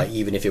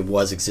 even if it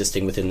was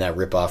existing within that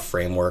rip-off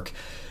framework.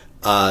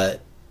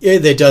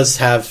 It does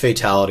have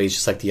fatalities,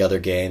 just like the other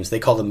games. They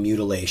call them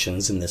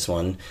mutilations in this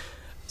one.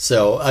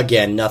 So,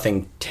 again,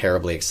 nothing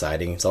terribly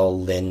exciting. It's all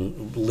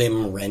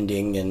limb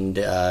rending and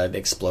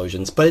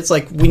explosions. But it's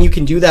like, when you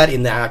can do that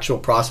in the actual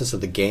process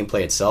of the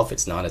gameplay itself,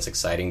 it's not as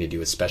exciting to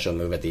do a special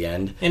move at the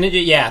end. And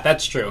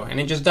that's true. And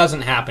it just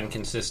doesn't happen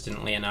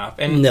consistently enough.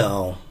 And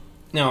No,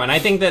 and I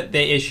think that the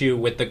issue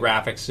with the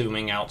graphics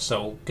zooming out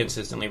so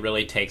consistently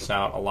really takes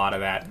out a lot of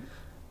that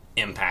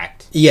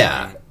impact.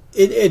 Yeah,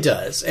 it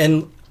does.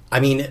 And, I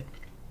mean,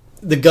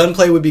 the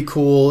gunplay would be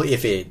cool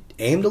if it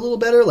aimed a little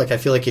better. Like, I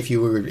feel like if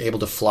you were able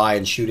to fly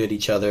and shoot at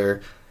each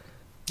other...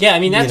 Yeah, I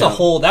mean, that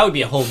would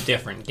be a whole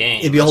different game.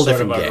 It'd be a whole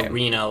different game.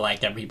 Arena,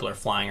 like, that people are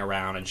flying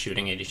around and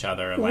shooting at each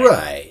other,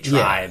 like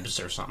tribes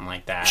or something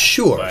like that.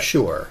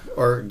 Sure.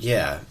 Or,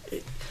 yeah...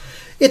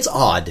 It's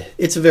odd.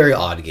 It's a very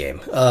odd game.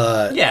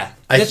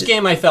 This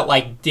game I felt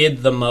like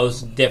did the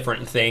most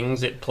different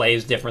things. It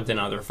plays different than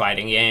other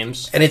fighting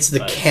games. And it's the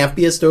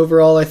campiest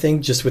overall, I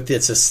think, just with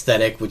its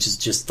aesthetic, which is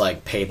just,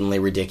 like, patently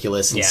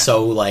ridiculous and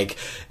so, like,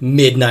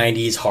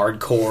 mid-90s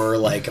hardcore,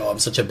 like, oh, I'm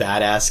such a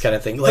badass kind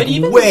of thing. Like,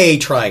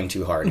 trying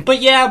too hard. But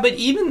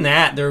even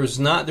that, there was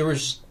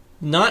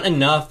not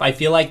enough. I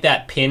feel like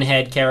that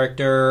Pinhead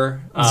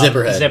character,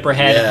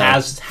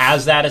 Zipperhead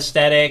has that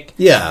aesthetic.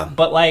 Yeah.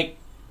 But, like...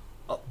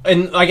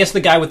 And I guess the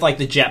guy with, like,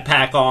 the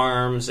jetpack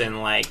arms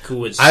and, like, who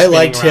was... I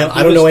liked him.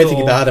 I don't know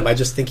anything about him. I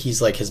just think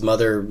he's, like, his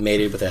mother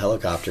mated with a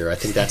helicopter. I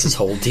think that's his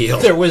whole deal.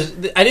 I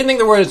didn't think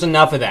there was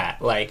enough of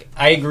that. Like,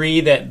 I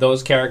agree that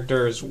those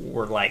characters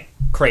were, like,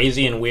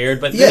 crazy and weird.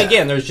 But then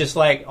again, there's just,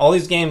 like, all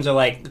these games are,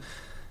 like...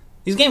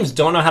 These games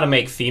don't know how to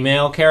make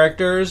female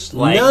characters.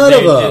 Like, none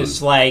of them.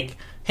 Just, like,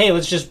 hey,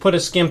 let's just put a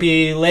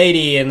skimpy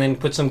lady and then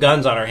put some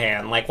guns on her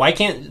hand. Like, why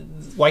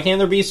can't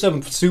there be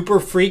some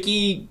super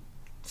freaky...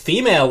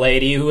 female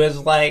lady who is,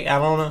 like, I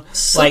don't know,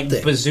 like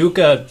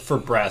bazooka for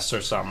breasts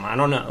or something. I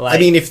don't know. Like, I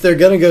mean, if they're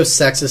gonna go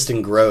sexist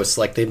and gross,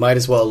 like, they might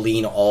as well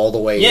lean all the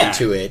way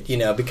into it,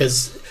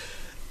 because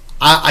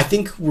I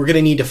think we're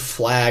gonna need to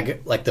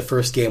flag, like, the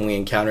first game we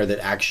encounter that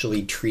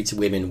actually treats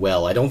women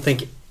well. I don't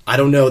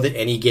know that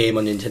any game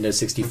on Nintendo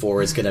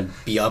 64 is gonna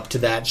be up to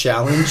that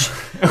challenge.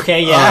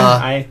 Okay,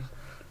 yeah,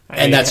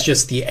 and that's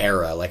just the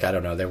era. Like, I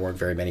don't know, there weren't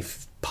very many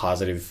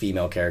positive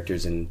female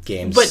characters in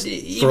games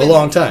for a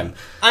long time.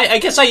 I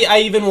guess I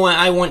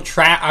want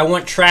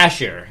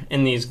trashier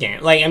in these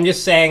games. Like, I'm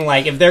just saying,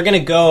 like, if they're gonna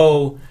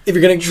go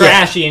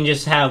trashy and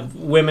just have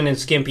women in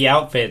skimpy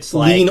outfits,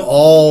 like, lean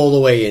all the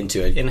way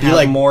into it and have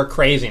like, more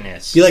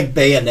craziness. Be like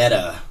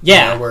Bayonetta,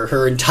 where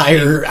her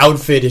entire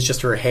outfit is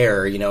just her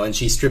hair, and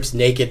she strips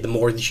naked the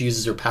more she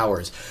uses her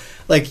powers.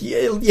 Like,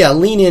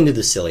 lean into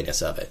the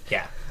silliness of it.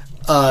 Yeah.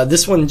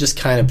 This one just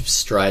kind of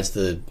strides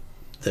the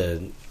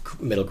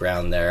middle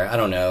ground there. I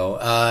don't know.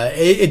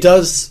 It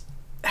does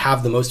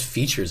have the most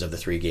features of the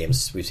 3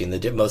 games we've seen,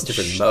 the most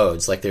different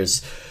modes. Like,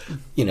 there's,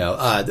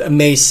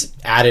 Mace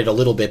added a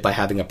little bit by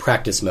having a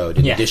practice mode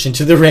in addition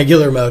to the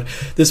regular mode.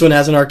 This one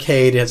has an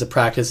arcade, it has a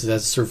practice, it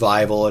has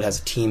survival, it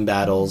has team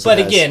battles. But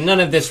again, none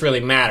of this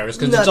really matters,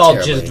 because it's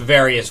all just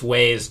various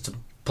ways to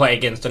play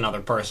against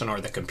another person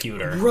or the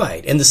computer.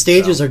 Right, and the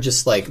stages are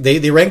just like,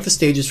 they rank the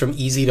stages from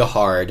easy to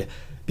hard,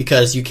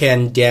 because you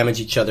can damage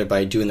each other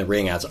by doing the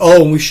ring outs.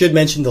 Oh, and we should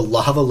mention the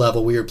lava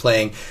level we were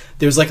playing.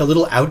 There's like a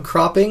little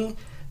outcropping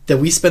that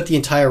we spent the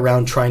entire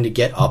round trying to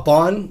get up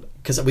on,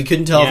 because we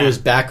couldn't tell if it was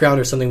background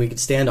or something we could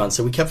stand on,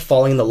 so we kept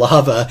falling in the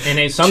lava.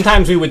 And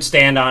sometimes we would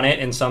stand on it,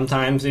 and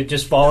sometimes it'd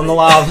just fall in the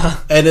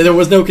lava. And there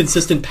was no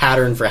consistent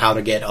pattern for how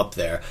to get up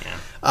there.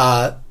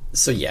 Yeah.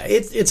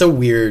 It's a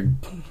weird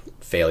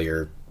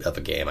failure of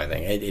a game, I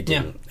think. It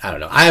didn't. I don't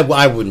know.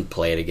 I wouldn't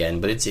play it again,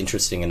 but it's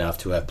interesting enough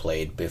to have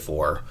played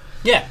before.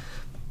 Yeah.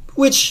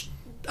 Which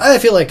I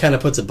feel like kind of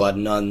puts a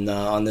button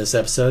on this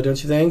episode,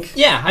 don't you think?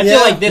 Yeah, I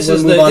feel like this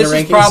is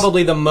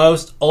probably the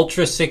most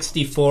Ultra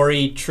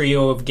 64-y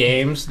trio of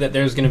games that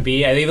there's going to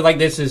be. I feel like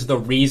this is the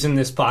reason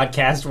this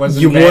podcast was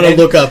invented. You want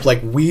to look up like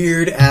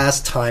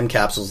weird-ass time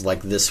capsules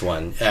like this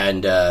one,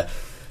 and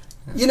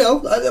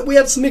we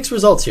have some mixed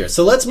results here.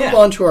 So let's move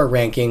on to our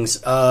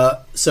rankings.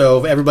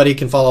 So everybody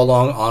can follow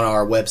along on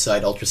our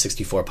website,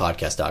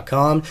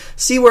 ultra64podcast.com.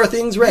 See where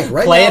things rank.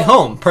 Play at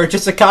home.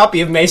 Purchase a copy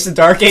of Mace the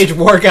Dark Age,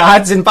 War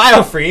Gods, and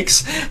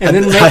Biofreaks, and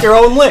then make your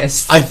own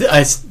list.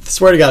 I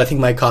swear to God, I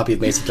think my copy of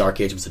Mace the Dark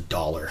Age was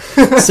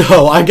 $1.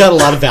 So I got a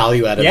lot of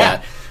value out of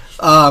that.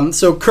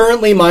 So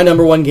currently my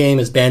number 1 game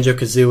is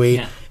Banjo-Kazooie.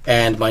 Yeah.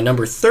 And my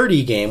number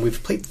 30 game,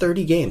 we've played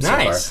 30 games so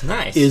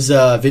far, is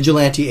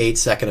Vigilante 8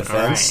 Second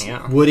Offense.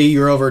 Right, Woody,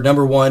 you're over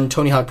number 1,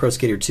 Tony Hawk Pro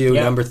Skater 2,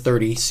 number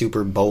 30,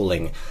 Super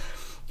Bowling.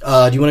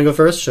 Do you want to go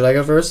first? Should I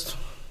go first?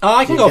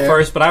 I can go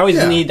first, but I always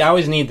need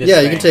this.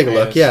 Yeah, you can take a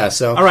look. Yeah,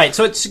 so all right.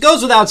 So it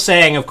goes without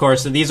saying, of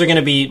course, that these are going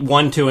to be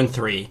 1, 2, and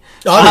 3.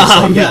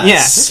 Obviously,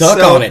 Suck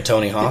on it,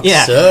 Tony Hawk.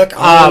 Yeah, suck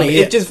on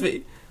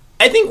it.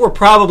 I think we're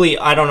probably,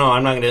 I don't know,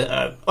 I'm not going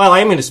to, I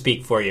am going to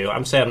speak for you.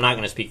 I'm saying I'm not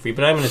going to speak for you,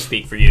 but I'm going to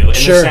speak for you in the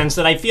sense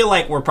that I feel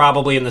like we're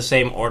probably in the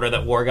same order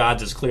that War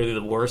Gods is clearly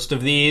the worst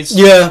of these.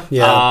 Yeah,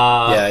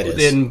 it is.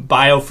 Then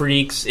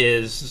Biofreaks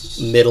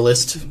is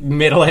middleist,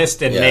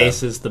 and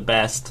Mace is the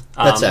best.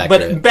 That's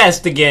accurate. But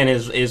best, again,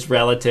 is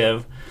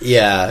relative.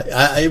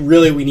 Yeah,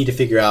 we need to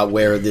figure out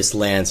where this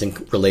lands in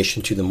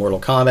relation to the Mortal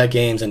Kombat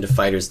games and to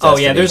Fighters Destiny. Oh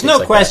yeah, there's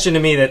no question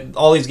to me that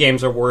all these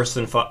games are worse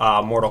than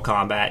Mortal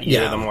Kombat,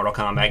 either the Mortal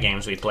Kombat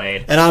games we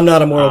played. And I'm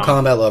not a Mortal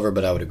Kombat lover,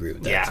 but I would agree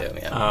with that too.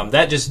 Yeah.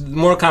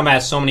 Mortal Kombat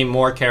has so many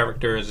more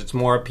characters, it's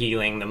more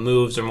appealing, the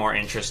moves are more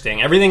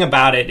interesting. Everything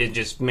about it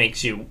just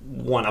makes you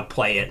want to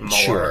play it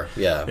more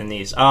than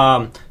these. So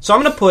I'm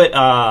going to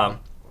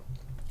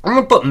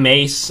put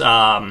Mace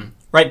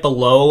right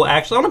below,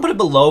 actually, I'm going to put it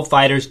below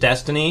Fighter's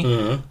Destiny.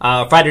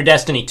 Mm-hmm. Fighter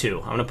Destiny 2.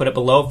 I'm going to put it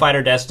below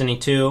Fighter Destiny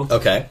 2.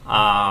 Okay.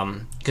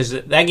 Because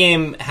that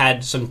game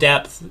had some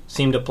depth,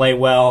 seemed to play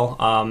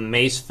well.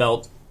 Mace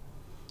felt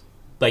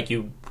like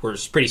you were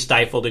pretty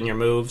stifled in your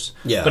moves.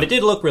 Yeah. But it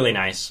did look really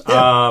nice.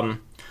 Yeah.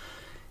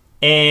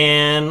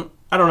 And,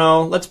 I don't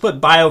know, let's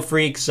put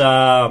Biofreaks,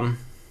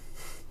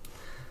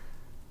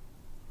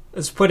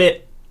 let's put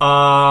it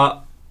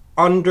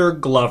under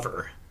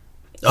Glover.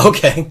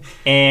 Okay.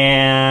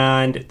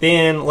 And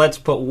then let's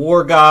put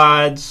War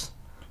Gods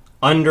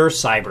under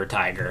Cyber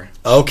Tiger.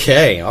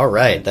 Okay, all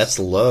right. That's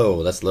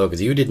low,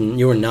 because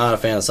you were not a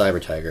fan of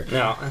Cyber Tiger.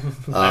 No.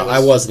 I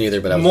wasn't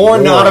either, but I was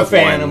more not a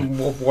fan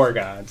of War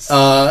Gods.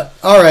 All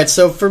right,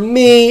 so for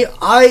me,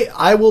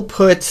 I will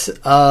put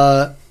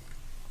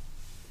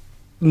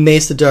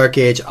Mace the Dark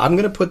Age. I'm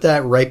going to put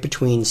that right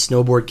between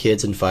Snowboard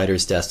Kids and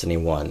Fighters Destiny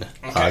 1.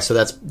 Okay. So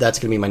that's going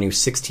to be my new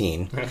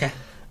 16. Okay.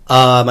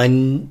 My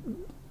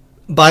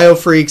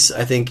Biofreaks,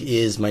 I think,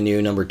 is my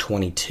new number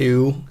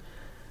 22.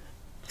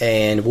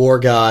 And War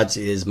Gods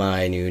is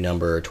my new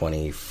number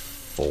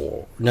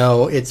 24.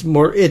 No, it's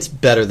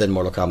better than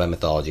Mortal Kombat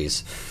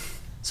Mythologies.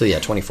 So yeah,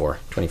 24.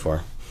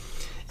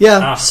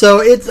 Yeah,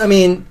 so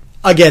again,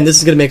 this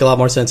is going to make a lot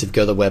more sense if you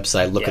go to the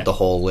website, look at the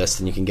whole list,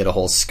 and you can get a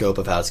whole scope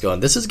of how it's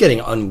going. This is getting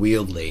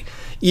unwieldy.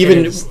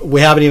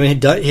 We haven't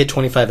even hit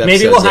 25 episodes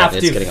Maybe we'll have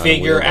yet, to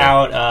figure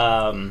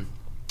out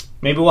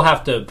Maybe we'll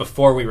have to,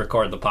 before we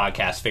record the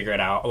podcast, figure it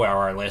out where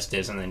our list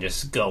is and then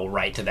just go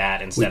right to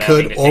that instead of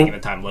taking the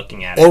time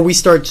looking at it. Or we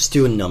start just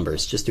doing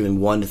numbers, just doing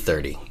 1 to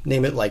 30.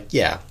 Name it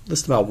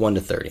list about 1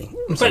 to 30.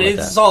 But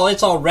it's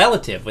all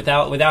relative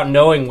without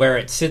knowing where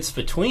it sits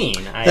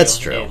between. That's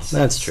true.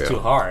 That's true. It's too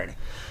hard.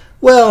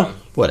 Well,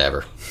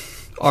 whatever.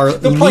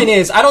 The point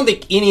is, I don't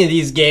think any of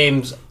these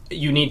games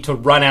you need to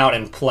run out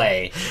and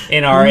play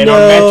in our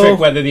metric,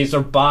 whether these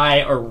are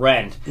buy or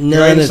rent.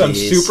 You're in some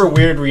super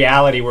weird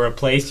reality where a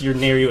place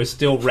near you is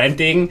still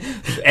renting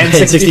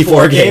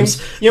N64 games.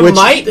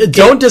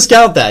 Don't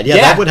discount that. Yeah,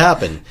 that would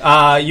happen.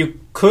 You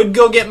could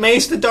go get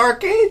Mace the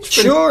Dark Age.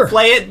 Sure.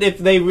 Play it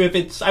if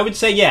it's. I would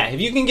say if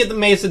you can get the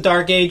Mace the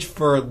Dark Age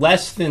for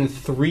less than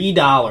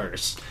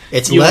 $3.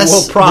 You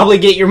will probably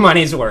get your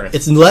money's worth.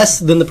 It's less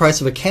than the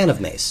price of a can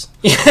of mace.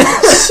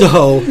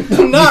 So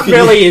not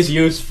really as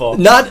useful.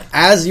 Not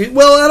as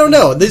well. I don't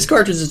know. These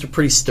cartridges are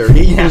pretty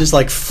sturdy. You can just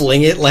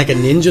fling it like a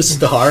ninja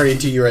star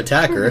into your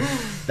attacker.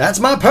 That's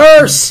my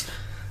purse.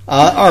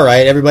 All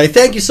right, everybody.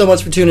 Thank you so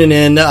much for tuning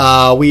in.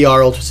 We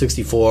are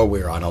Ultra64.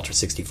 We're on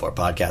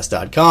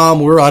Ultra64podcast.com.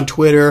 We're on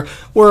Twitter.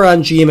 We're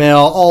on Gmail.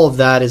 All of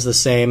that is the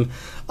same.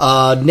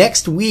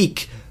 Next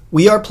week,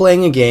 we are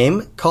playing a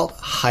game called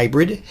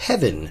Hybrid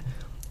Heaven.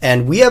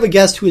 And we have a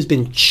guest who has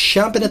been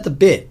chomping at the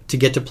bit to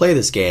get to play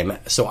this game.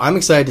 So I'm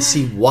excited to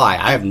see why.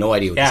 I have no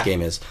idea what this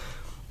game is.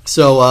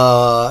 So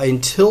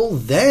until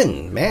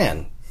then,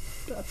 man,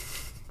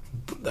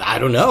 I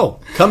don't know.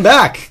 Come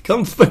back.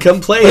 Come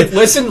play it.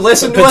 Listen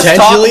to us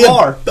talk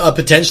more.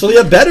 Potentially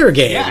a better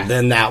game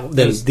than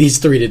these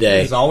three today.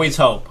 There's always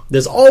hope.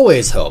 There's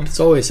always hope. There's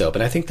always hope.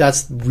 And I think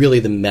that's really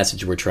the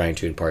message we're trying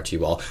to impart to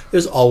you all.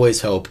 There's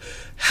always hope.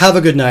 Have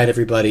a good night,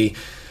 everybody.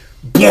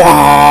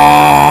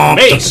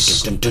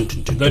 Mace, the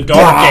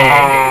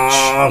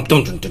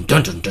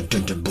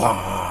Dark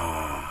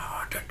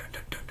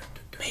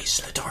Age. Mace,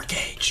 the Dark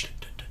Age.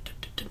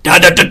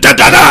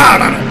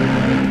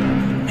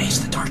 Mace,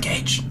 the Dark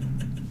Age.